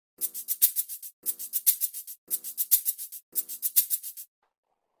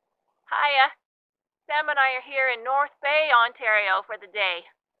Sam and I are here in North Bay, Ontario for the day.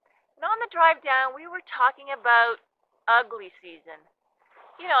 And on the drive down, we were talking about ugly season.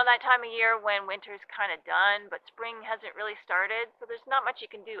 You know, that time of year when winter's kind of done, but spring hasn't really started, so there's not much you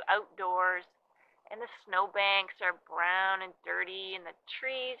can do outdoors. And the snowbanks are brown and dirty, and the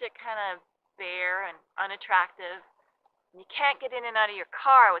trees are kind of bare and unattractive. And you can't get in and out of your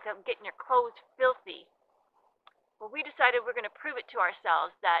car without getting your clothes filthy. Well, we decided we're going to prove it to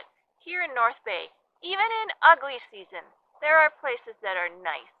ourselves that here in North Bay, even in ugly season, there are places that are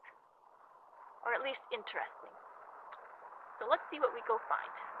nice, or at least interesting. So let's see what we go find.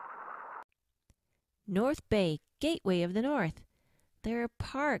 North Bay, gateway of the North. There are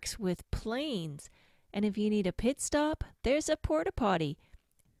parks with planes, and if you need a pit stop, there's a porta potty.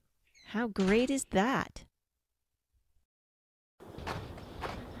 How great is that?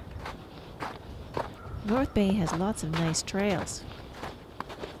 North Bay has lots of nice trails.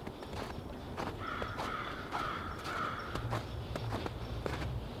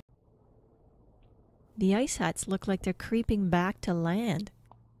 The ice huts look like they're creeping back to land.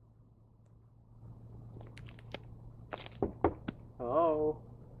 Hello?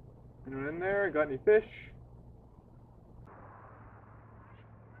 Anyone in there? Got any fish?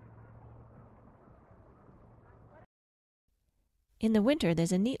 In the winter,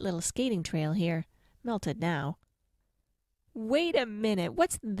 there's a neat little skating trail here, melted now. Wait a minute,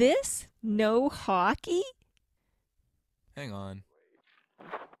 what's this? No hockey? Hang on.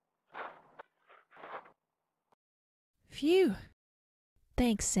 Phew.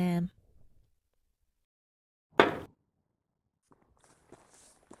 Thanks, Sam.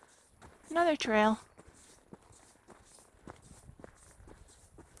 Another trail.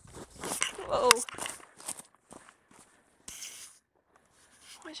 Whoa.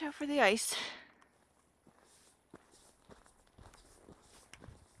 Watch out for the ice.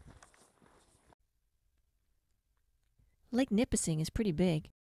 Lake Nipissing is pretty big.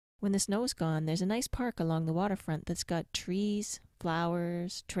 When the snow's gone, there's a nice park along the waterfront that's got trees,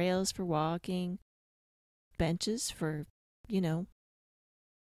 flowers, trails for walking, benches for,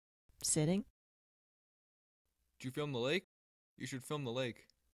 sitting. Did you film the lake? You should film the lake.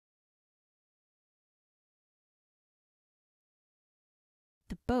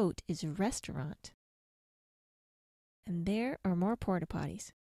 The boat is a restaurant. And there are more porta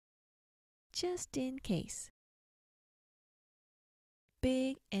potties. Just in case.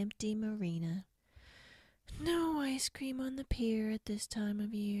 Big empty marina. No ice cream on the pier at this time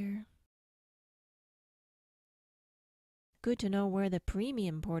of year. Good to know where the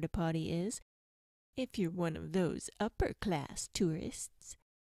premium porta potty is if you're one of those upper class tourists.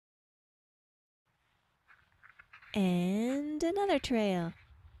 And another trail.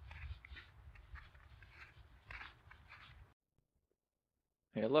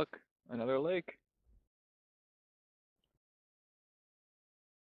 Hey, look, another lake.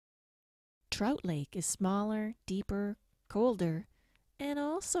 Trout Lake is smaller, deeper, colder, and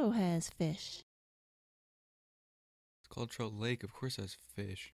also has fish. It's called Trout Lake. Of course it has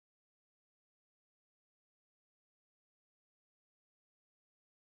fish.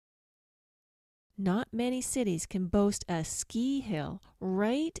 Not many cities can boast a ski hill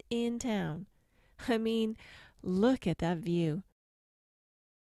right in town. I mean, look at that view.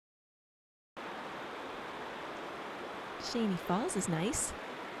 Shaney Falls is nice.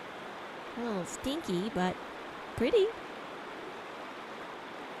 A little stinky, but pretty.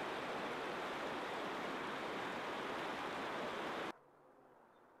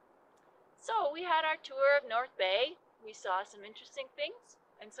 So we had our tour of North Bay. We saw some interesting things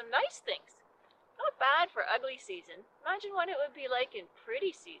and some nice things. Not bad for ugly season. Imagine what it would be like in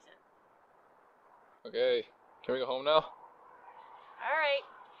pretty season. Okay, can we go home now? All right,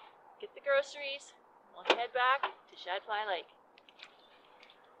 get the groceries. We'll head back to Shadfly Lake.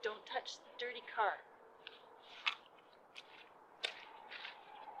 Don't touch the dirty car.